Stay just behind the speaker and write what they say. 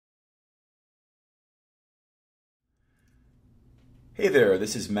Hey there,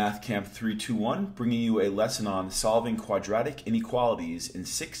 this is MathCamp321 bringing you a lesson on solving quadratic inequalities in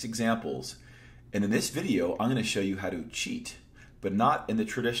 6 examples. And in this video, I'm going to show you how to cheat, but not in the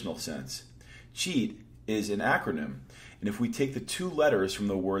traditional sense. Cheat is an acronym, and if we take the 2 letters from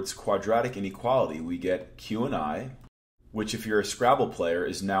the words quadratic inequality, we get Q and I, which if you're a Scrabble player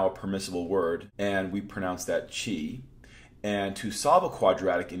is now a permissible word, and we pronounce that chi. And to solve a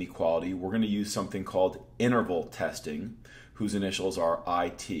quadratic inequality, we're going to use something called interval testing, whose initials are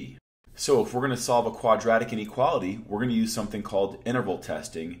IT. So if we're going to solve a quadratic inequality, we're going to use something called interval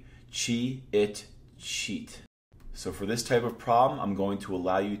testing, chi, it, cheat. So for this type of problem, I'm going to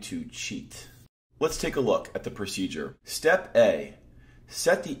allow you to cheat. Let's take a look at the procedure. Step A,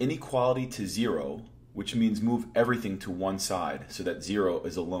 set the inequality to 0, which means move everything to one side so that 0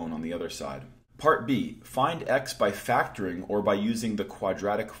 is alone on the other side. Part B, find x by factoring or by using the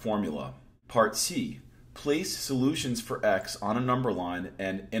quadratic formula. Part C, place solutions for x on a number line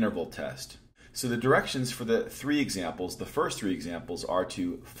and interval test. So the directions for the 3 examples, the first 3 examples, are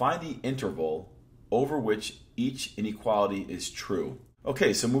to find the interval over which each inequality is true.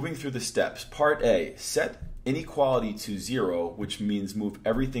 Okay, so moving through the steps. Part A, set inequality to 0, which means move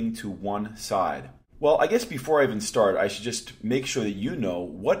everything to one side. Well, I guess before I even start, I should just make sure that you know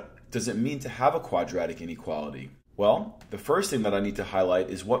what does it mean to have a quadratic inequality. Well, the first thing that I need to highlight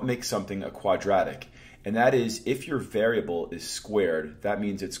is what makes something a quadratic. And that is, if your variable is squared, that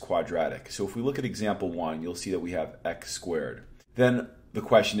means it's quadratic. So if we look at example 1, you'll see that we have x squared. Then the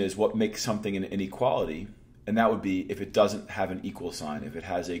question is, what makes something an inequality? And that would be if it doesn't have an equal sign, if it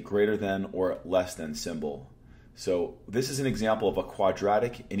has a greater than or less than symbol. So this is an example of a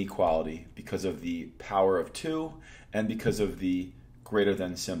quadratic inequality because of the power of 2 and because of the greater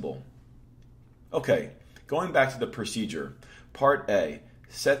than symbol. Okay, going back to the procedure. Part A,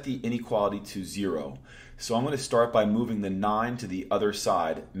 set the inequality to 0. So I'm going to start by moving the 9 to the other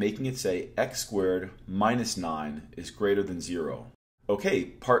side, making it say x squared minus 9 is greater than 0. Okay,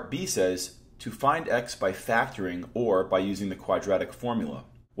 part B says to find x by factoring or by using the quadratic formula.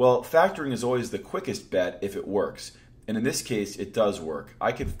 Well, factoring is always the quickest bet if it works. And in this case, it does work.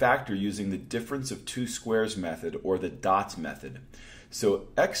 I could factor using the difference of 2 squares method or the dots method. So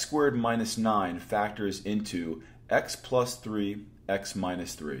x squared minus 9 factors into x plus 3, x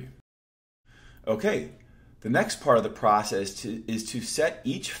minus 3. Okay, the next part of the process is to set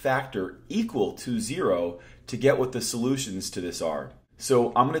each factor equal to 0 to get what the solutions to this are.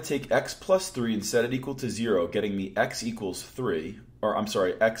 So I'm going to take x plus 3 and set it equal to 0, getting me x equals 3, or I'm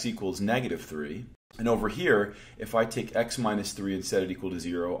sorry, x equals negative 3. And over here, if I take x minus 3 and set it equal to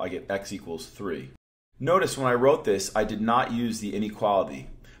 0, I get x equals 3. Notice when I wrote this, I did not use the inequality.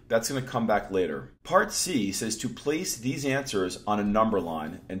 That's going to come back later. Part C says to place these answers on a number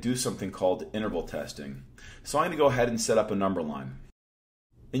line and do something called interval testing. So I'm going to go ahead and set up a number line.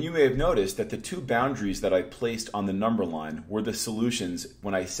 And you may have noticed that the 2 boundaries that I placed on the number line were the solutions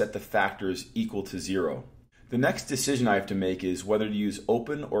when I set the factors equal to 0. The next decision I have to make is whether to use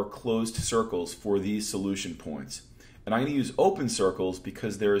open or closed circles for these solution points. And I'm going to use open circles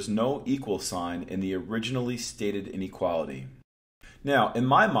because there is no equal sign in the originally stated inequality. Now, in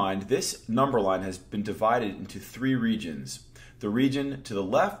my mind, this number line has been divided into 3 regions. The region to the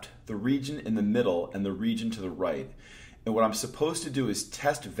left, the region in the middle, and the region to the right. And what I'm supposed to do is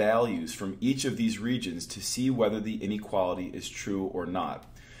test values from each of these regions to see whether the inequality is true or not.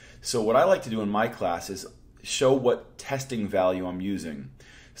 So what I like to do in my class is show what testing value I'm using.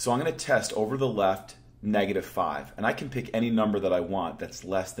 So I'm going to test over the left negative 5. And I can pick any number that I want that's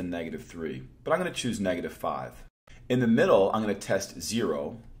less than negative 3. But I'm going to choose negative 5. In the middle, I'm going to test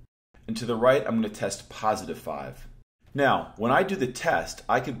 0. And to the right, I'm going to test positive 5. Now, when I do the test,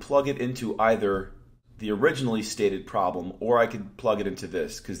 I can plug it into either the originally stated problem or I could plug it into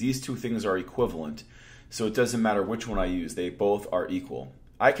this because these 2 things are equivalent. So it doesn't matter which one I use. They both are equal.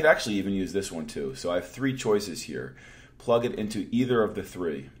 I could actually even use this one too. So I have 3 choices here. Plug it into either of the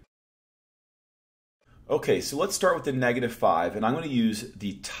 3. Okay, so let's start with the negative 5, and I'm going to use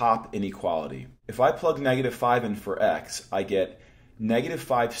the top inequality. If I plug negative 5 in for x, I get negative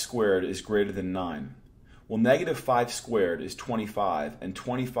 5 squared is greater than 9. Well, negative 5 squared is 25, and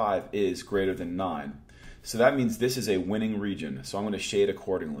 25 is greater than 9. So that means this is a winning region, so I'm going to shade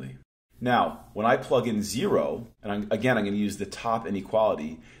accordingly. Now, when I plug in 0, and again I'm going to use the top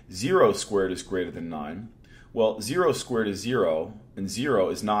inequality, 0 squared is greater than 9. Well, 0 squared is 0, and 0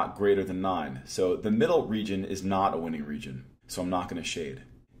 is not greater than 9. So the middle region is not a winning region, so I'm not going to shade.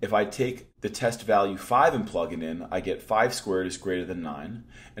 If I take the test value 5 and plug it in, I get 5 squared is greater than 9,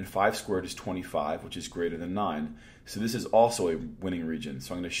 and 5 squared is 25, which is greater than 9. So this is also a winning region,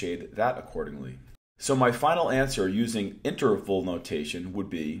 so I'm going to shade that accordingly. So my final answer using interval notation would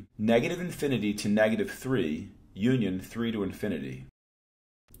be -infinity to -3 union 3 to infinity.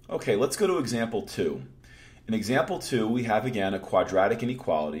 Okay, let's go to example 2. In example 2, we have again a quadratic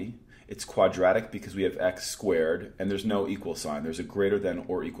inequality. It's quadratic because we have x squared and there's no equal sign. There's a greater than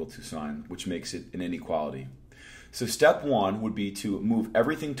or equal to sign, which makes it an inequality. So step 1 would be to move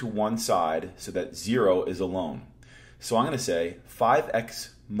everything to one side so that 0 is alone. So I'm going to say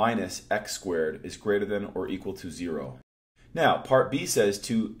 5x minus x squared is greater than or equal to 0. Now, part B says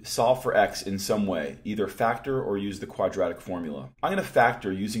to solve for x in some way, either factor or use the quadratic formula. I'm going to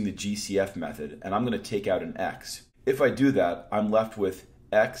factor using the GCF method, and I'm going to take out an x. If I do that, I'm left with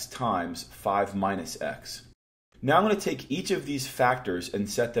x times 5 minus x. Now I'm going to take each of these factors and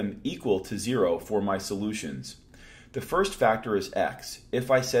set them equal to 0 for my solutions. The first factor is x.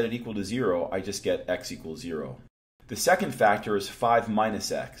 If I set it equal to 0, I just get x equals 0. The second factor is 5 minus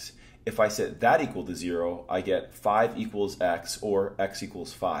x. If I set that equal to 0, I get 5 equals x, or x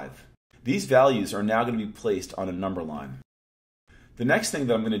equals 5. These values are now going to be placed on a number line. The next thing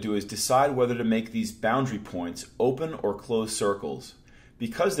that I'm going to do is decide whether to make these boundary points open or closed circles.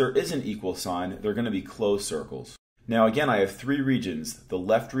 Because there is an equal sign, they're going to be closed circles. Now again, I have three regions, the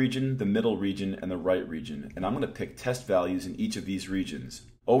left region, the middle region, and the right region, and I'm going to pick test values in each of these regions.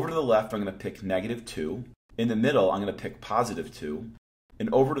 Over to the left, I'm going to pick -2. In the middle, I'm going to pick +2. And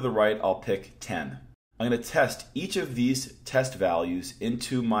over to the right, I'll pick 10. I'm going to test each of these test values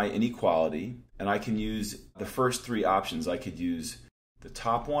into my inequality, and I can use the first three options. I could use the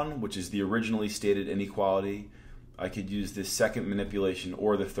top one, which is the originally stated inequality. I could use this second manipulation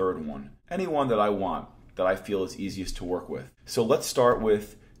or the third one. Any one that I want, that I feel is easiest to work with. So let's start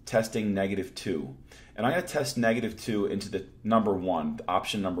with testing -2. And I'm going to test -2 into the number 1, the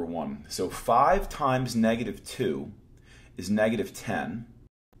option number 1. So 5 times -2 is -10.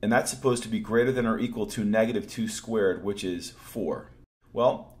 And that's supposed to be greater than or equal to -2 squared, which is 4.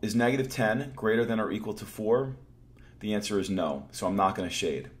 Well, is -10 greater than or equal to 4? The answer is no, so I'm not going to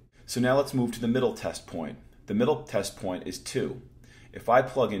shade. So now let's move to the middle test point. The middle test point is 2. If I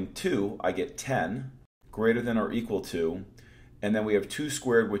plug in 2, I get 10, greater than or equal to, and then we have 2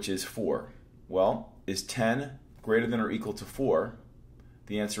 squared, which is 4. Well, is 10 greater than or equal to 4?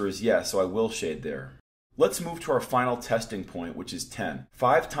 The answer is yes, so I will shade there. Let's move to our final testing point, which is 10.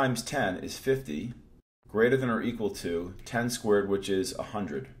 5 times 10 is 50, greater than or equal to 10 squared, which is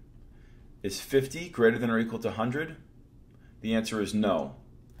 100. Is 50 greater than or equal to 100? The answer is no.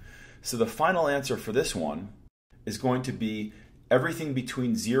 So the final answer for this one is going to be everything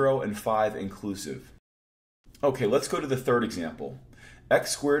between 0 and 5 inclusive. Okay, let's go to the third example.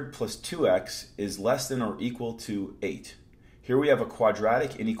 X squared plus 2x is less than or equal to 8. Here we have a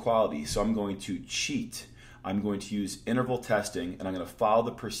quadratic inequality, so I'm going to cheat. I'm going to use interval testing, and I'm going to follow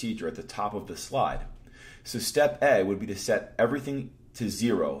the procedure at the top of the slide. So step A would be to set everything to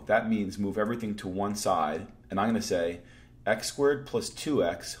 0. That means move everything to one side, and I'm going to say x squared plus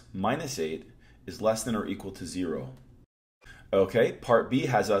 2x minus 8 is less than or equal to 0. Okay, part B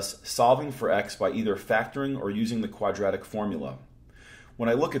has us solving for x by either factoring or using the quadratic formula. When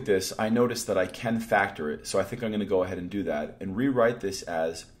I look at this, I notice that I can factor it, so I think I'm going to go ahead and do that and rewrite this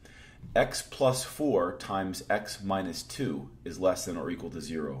as x plus 4 times x minus 2 is less than or equal to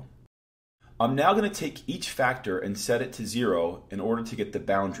 0. I'm now going to take each factor and set it to 0 in order to get the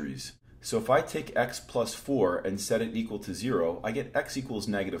boundaries. So if I take x plus 4 and set it equal to 0, I get x equals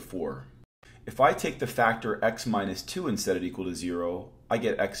 -4. If I take the factor x minus 2 and set it equal to 0, I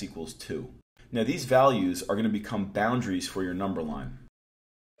get x equals 2. Now these values are going to become boundaries for your number line.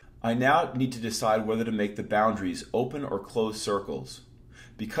 I now need to decide whether to make the boundaries open or closed circles.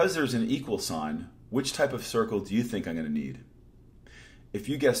 Because there's an equal sign, which type of circle do you think I'm going to need? If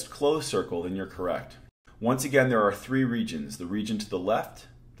you guessed closed circle, then you're correct. Once again, there are three regions, the region to the left,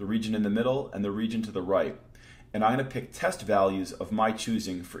 the region in the middle, and the region to the right. And I'm going to pick test values of my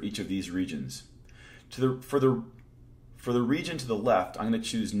choosing for each of these regions. For the region to the left, I'm going to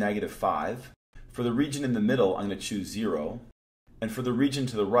choose -5. For the region in the middle, I'm going to choose 0. And for the region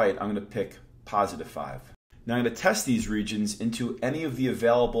to the right, I'm going to pick +5. Now I'm going to test these regions into any of the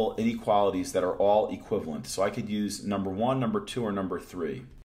available inequalities that are all equivalent. So I could use number 1, number 2, or number 3.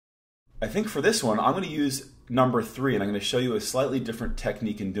 I think for this one, I'm going to use number 3, and I'm going to show you a slightly different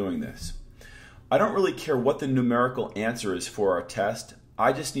technique in doing this. I don't really care what the numerical answer is for our test.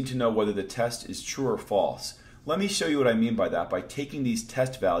 I just need to know whether the test is true or false. Let me show you what I mean by that by taking these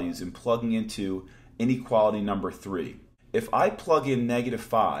test values and plugging into inequality number 3. If I plug in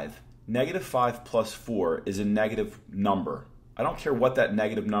 -5, -5 plus 4 is a negative number. I don't care what that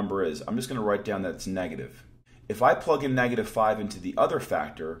negative number is. I'm just going to write down that it's negative. If I plug in -5 into the other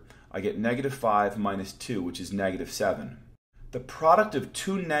factor, I get negative 5 minus 2, which is negative 7. The product of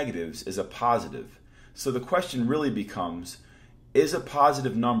two negatives is a positive. So the question really becomes, is a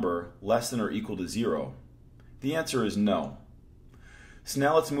positive number less than or equal to 0? The answer is no. So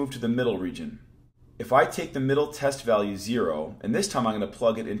now let's move to the middle region. If I take the middle test value 0, and this time I'm going to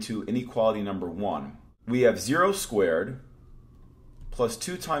plug it into inequality number 1, we have 0 squared plus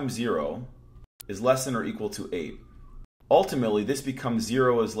 2 times 0 is less than or equal to 8. Ultimately, this becomes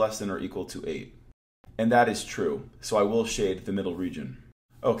 0 is less than or equal to 8. And that is true, so I will shade the middle region.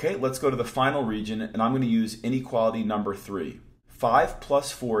 Okay, let's go to the final region, and I'm going to use inequality number 3. 5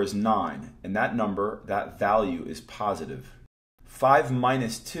 plus 4 is 9, and that number, that value is positive. 5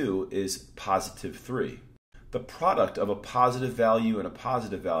 minus 2 is positive 3. The product of a positive value and a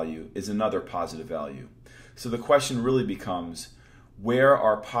positive value is another positive value. So the question really becomes, where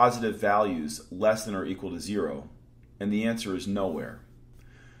are positive values less than or equal to 0? And the answer is nowhere.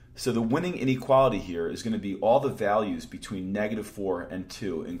 So the winning inequality here is going to be all the values between negative 4 and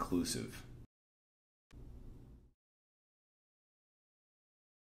 2 inclusive.